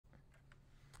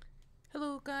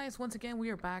Hello guys, once again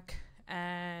we are back,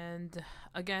 and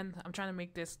again I'm trying to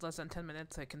make this less than 10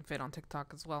 minutes so I can fit on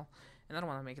TikTok as well, and I don't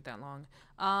want to make it that long.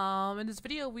 In this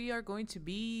video we are going to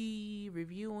be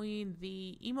reviewing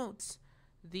the emotes,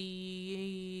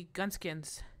 the gun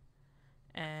skins,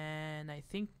 and I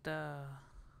think the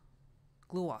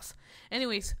glue walls.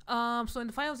 Anyways, so in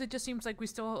the files it just seems like we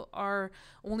still are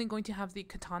only going to have the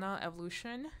Katana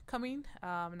evolution coming,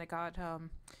 and I got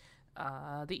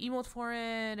the emote for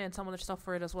it and some other stuff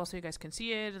for it as well, so you guys can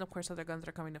see it, and of course other guns that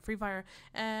are coming to Free Fire,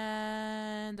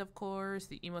 and of course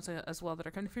the emotes as well that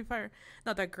are coming to Free Fire.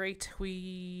 Not that great.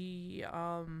 We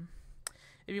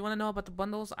if you want to know about the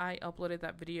bundles, I uploaded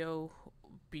that video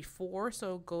before,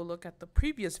 so go look at the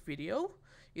previous video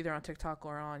either on TikTok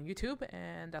or on YouTube,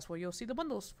 and that's where you'll see the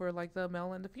bundles for like the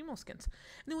male and the female skins.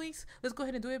 Anyways, let's go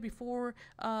ahead and do it before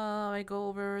I go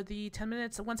over the 10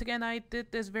 minutes. Once again, I did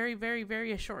this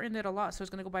very shortened it a lot, so it's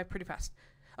gonna go by pretty fast.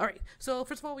 Alright, so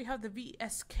first of all we have the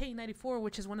VSK94,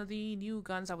 which is one of the new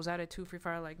guns that was added to Free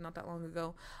Fire like not that long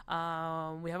ago.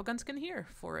 We have a gun skin here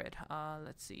for it.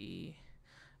 Let's see.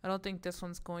 I don't think this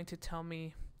one's going to tell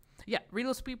me. Yeah,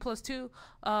 reload speed +2,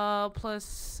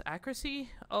 plus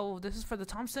accuracy. Oh, this is for the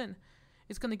Thompson.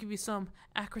 It's gonna give you some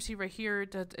accuracy right here.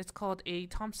 That it's called a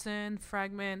Thompson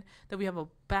fragment. Then we have a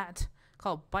bat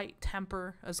called Bite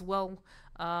Temper as well.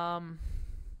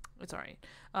 It's alright.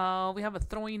 We have a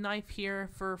throwing knife here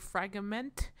for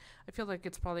fragment. I feel like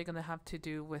it's probably gonna have to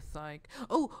do with like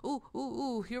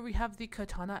here we have the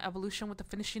Katana evolution with the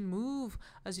finishing move.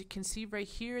 As you can see right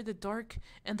here, the dark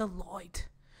and the light.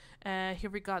 Here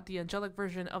we got the angelic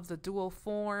version of the dual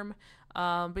form.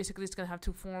 Basically it's gonna have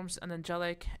two forms, an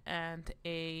angelic and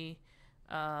a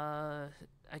I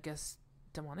guess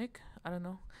demonic, I don't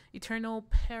know. Eternal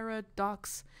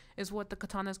Paradox is what the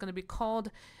Katana is going to be called.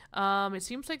 It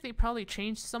seems like they probably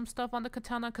changed some stuff on the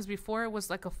Katana, because before it was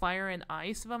like a fire and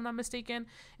ice, if I'm not mistaken,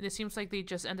 and it seems like they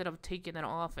just ended up taking it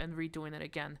off and redoing it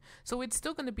again. So it's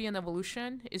still going to be an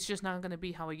evolution, it's just not going to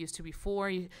be how it used to be before.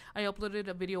 I uploaded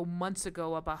a video months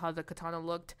ago about how the Katana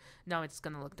looked. Now it's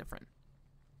going to look different.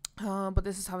 But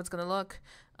this is how it's gonna look.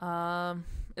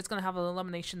 It's gonna have an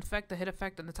elimination effect, a hit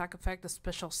effect, an attack effect, a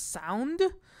special sound,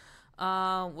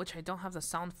 which I don't have the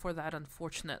sound for that,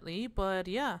 unfortunately. But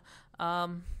yeah,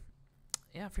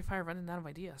 yeah, Free Fire running out of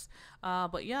ideas.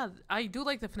 But yeah, I do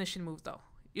like the finishing move though.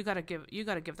 You gotta give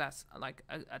that like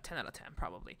a 10 out of 10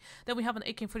 probably. Then we have an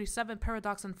AK-47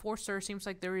 Paradox Enforcer. Seems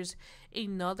like there is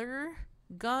another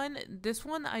gun. This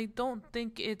one I don't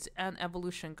think it's an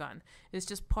evolution gun. It's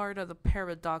just part of the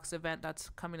Paradox event that's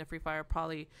coming to Free Fire,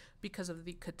 probably because of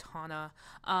the Katana.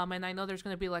 And I know there's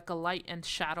going to be like a light and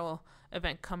shadow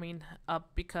event coming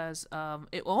up because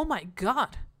oh my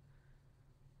god,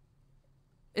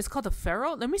 it's called the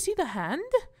Pharaoh. Let me see the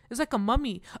hand. It's like a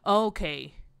mummy.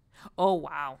 Okay. Oh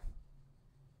wow.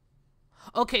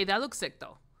 Okay, that looks sick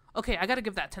though. Okay, I gotta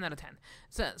give that 10 out of 10.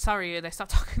 So, sorry, I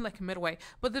stopped talking like midway.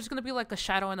 But there's gonna be like a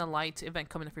shadow and a light event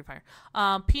coming to Free Fire.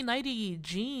 P90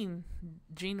 Gene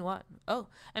what? Oh,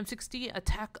 M60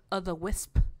 Attack of the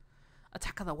Wisp.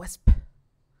 Attack of the Wisp.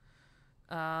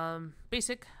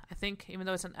 Basic, I think. Even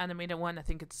though it's an animated one, I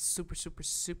think it's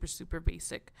super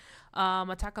basic.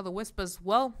 Attack of the Wisp as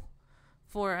well.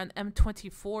 For an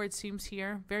M24, it seems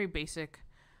here. Very basic.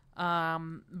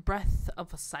 Breath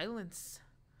of Silence.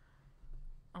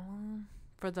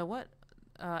 For the what?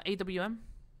 AWM?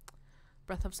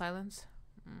 Breath of Silence?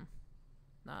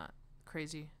 Not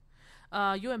crazy.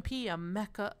 UMP, a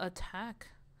mecha attack.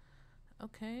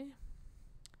 Okay.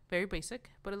 Very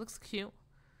basic, but it looks cute.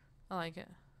 I like it.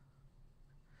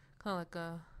 Kind of like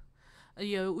a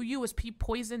USP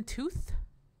Poison Tooth.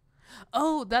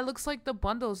 Oh, that looks like the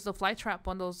bundles, the Flytrap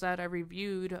bundles that I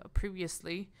reviewed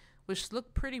previously, which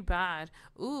look pretty bad.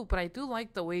 Ooh, but I do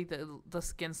like the way the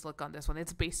skins look on this one.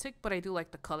 It's basic, but I do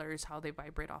like the colors, how they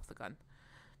vibrate off the gun.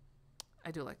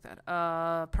 I do like that.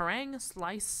 Parang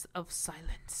Slice of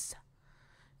Silence.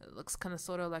 It looks kind of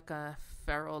sort of like a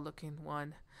pharaoh looking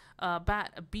one.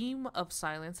 Bat, a Beam of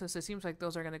Silence. So it seems like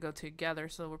those are going to go together.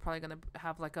 So we're probably going to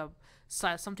have like a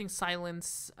something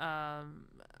silence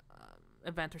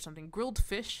event or something. Grilled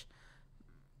Fish.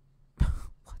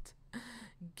 What?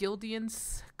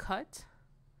 Gildian's Cut.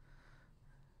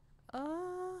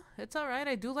 It's alright.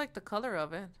 I do like the color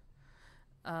of it.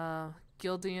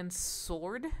 Gildian's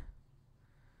Sword,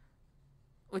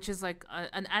 which is like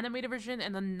an animated version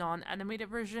and a non-animated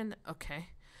version. Okay.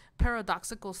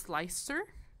 Paradoxical Slicer.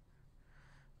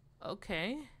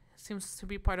 Okay. Seems to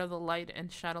be part of the light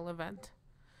and shadow event.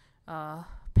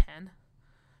 Pen.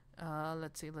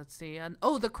 Let's see. And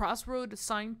oh, the Crossroad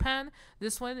sign pan.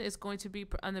 This one is going to be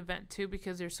an event too,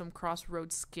 because there's some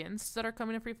Crossroad skins that are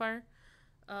coming to Free Fire.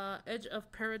 Edge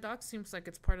of Paradox seems like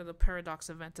it's part of the Paradox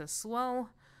event as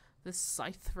well. This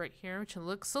scythe right here, which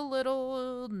looks a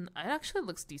little... It actually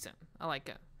looks decent. I like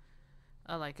it.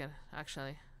 I like it,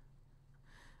 actually.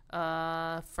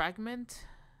 Fragment.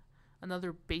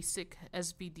 Another basic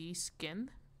SBD skin.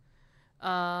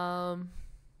 Another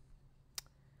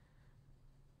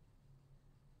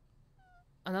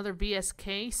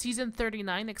VSK. Season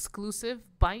 39 exclusive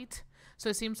bite. So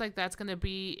it seems like that's going to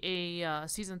be a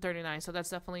Season 39. So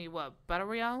that's definitely, what, Battle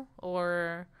Royale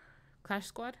or Clash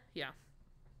Squad? Yeah.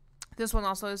 This one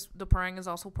also is, the Parang is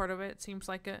also part of it. It seems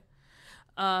like it.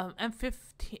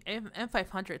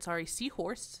 M500, sorry,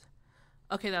 Seahorse.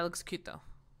 Okay, that looks cute, though.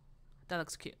 That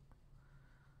looks cute.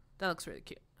 That looks really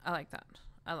cute. I like that.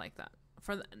 I like that.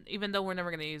 Even though we're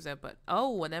never going to use it, but...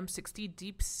 Oh, an M60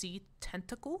 Deep Sea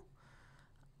Tentacle?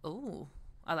 Oh,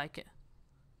 I like it.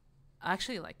 I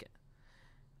actually like it.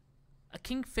 A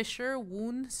Kingfisher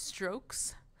Wound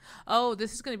Strokes. Oh,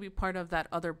 this is going to be part of that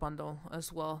other bundle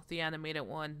as well, the animated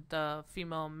one, the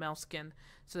female male skin.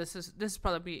 So this is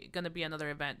probably going to be another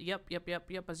event. Yep.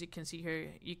 As you can see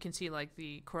here, you can see like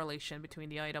the correlation between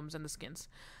the items and the skins.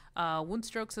 Wound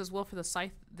Strokes as well for the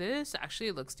scythe. This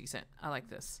actually looks decent. I like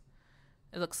this.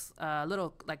 It looks a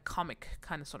little like comic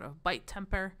kind of sort of. Bite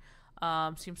Temper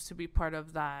seems to be part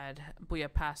of that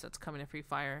Booyah Pass that's coming to Free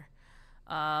Fire.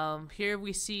 Here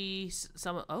we see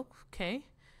some... Oh, okay.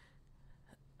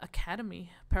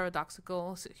 Academy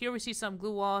Paradoxical. So here we see some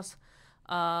glue walls,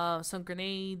 some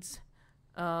grenades.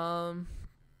 Okay,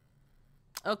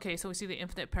 so we see the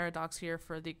Infinite Paradox here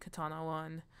for the Katana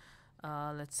one.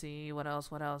 Let's see what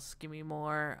else. Give me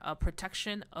more.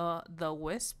 Protection. The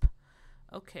Wisp.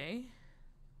 Okay.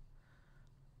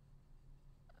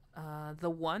 The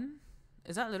One.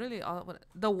 Is that literally all?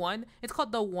 The One. It's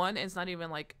called The One. It's not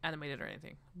even like animated or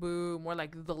anything. Boo. More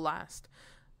like The Last.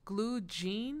 Glue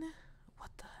Gene. What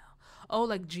the hell? Oh,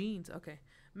 like jeans. Okay.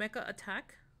 Mecha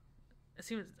Attack.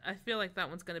 I feel like that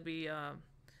one's gonna be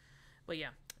but yeah.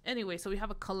 Anyway, so we have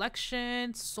a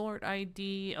collection, Sword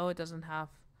ID. Oh, it doesn't have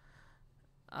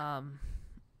a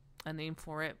name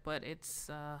for it, but it's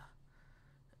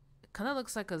it kind of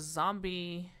looks like a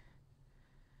zombie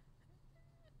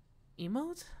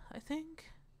emote, I think.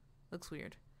 Looks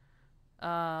weird.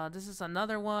 This is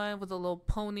another one with a little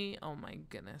pony. Oh my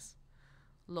goodness.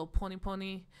 Little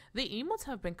pony. The emotes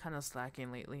have been kind of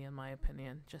slacking lately, in my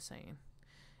opinion. Just saying.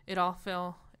 It all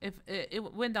fell. It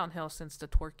went downhill since the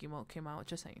twerk emote came out.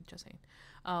 Just saying.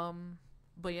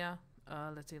 But yeah.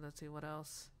 Let's see what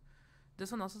else. This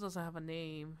one also doesn't have a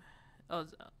name. Oh,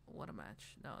 what a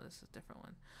match. No, this is a different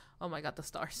one. Oh my god, the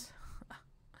stars.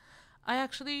 I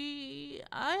actually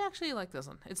like this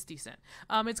one. It's decent.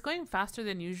 It's going faster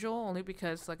than usual only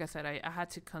because, like I said, I had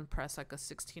to compress like a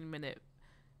 16-minute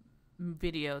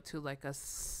video to like a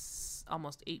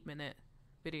almost 8-minute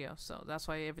video, so that's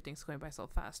why everything's going by so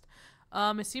fast.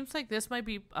 It seems like this might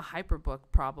be a hyperbook,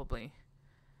 probably.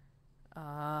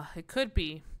 It could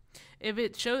be. If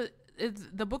it shows,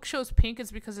 the book shows pink,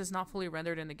 it's because it's not fully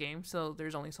rendered in the game, so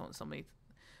there's only so many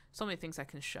things I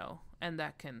can show and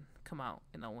that can come out,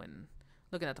 you know, when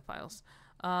looking at the files.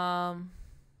 What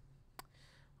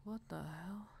the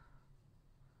hell?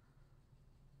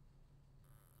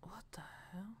 What the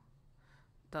hell?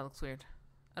 That looks weird.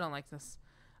 I don't like this.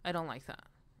 I don't like that.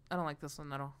 I don't like this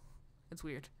one at all. It's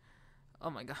weird. Oh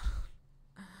my god.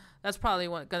 That's probably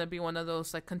gonna be one of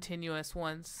those like continuous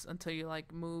ones until you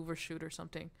like move or shoot or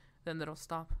something. Then it'll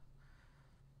stop.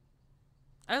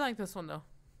 I like this one though.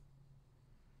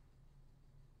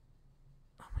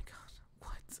 Oh my god.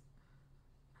 What?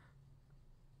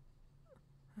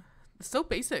 It's so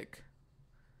basic.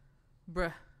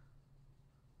 Bruh.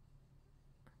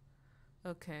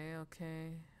 Okay.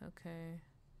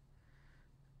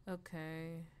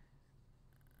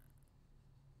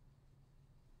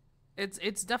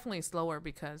 It's definitely slower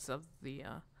because of the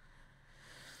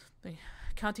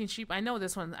Counting Sheep. I know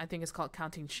this one, I think it's called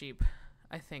Counting Sheep.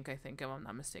 I think if I'm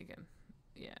not mistaken.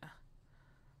 Yeah.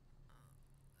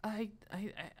 I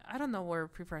don't know where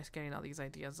Free Fire's getting all these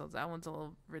ideas. So that one's a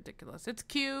little ridiculous. It's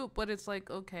cute, but it's like,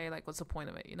 okay, like what's the point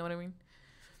of it? You know what I mean?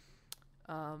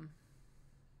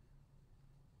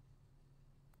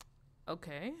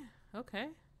 Okay. Okay.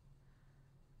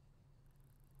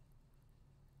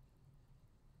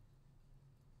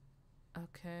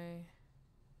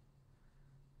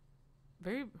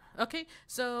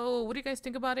 So what do you guys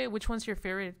think about it? Which one's your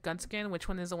favorite gun skin? Which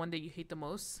one is the one that you hate the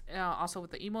most? Also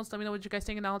with the emotes, let me know what you guys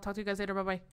think, and I'll talk to you guys later. Bye bye.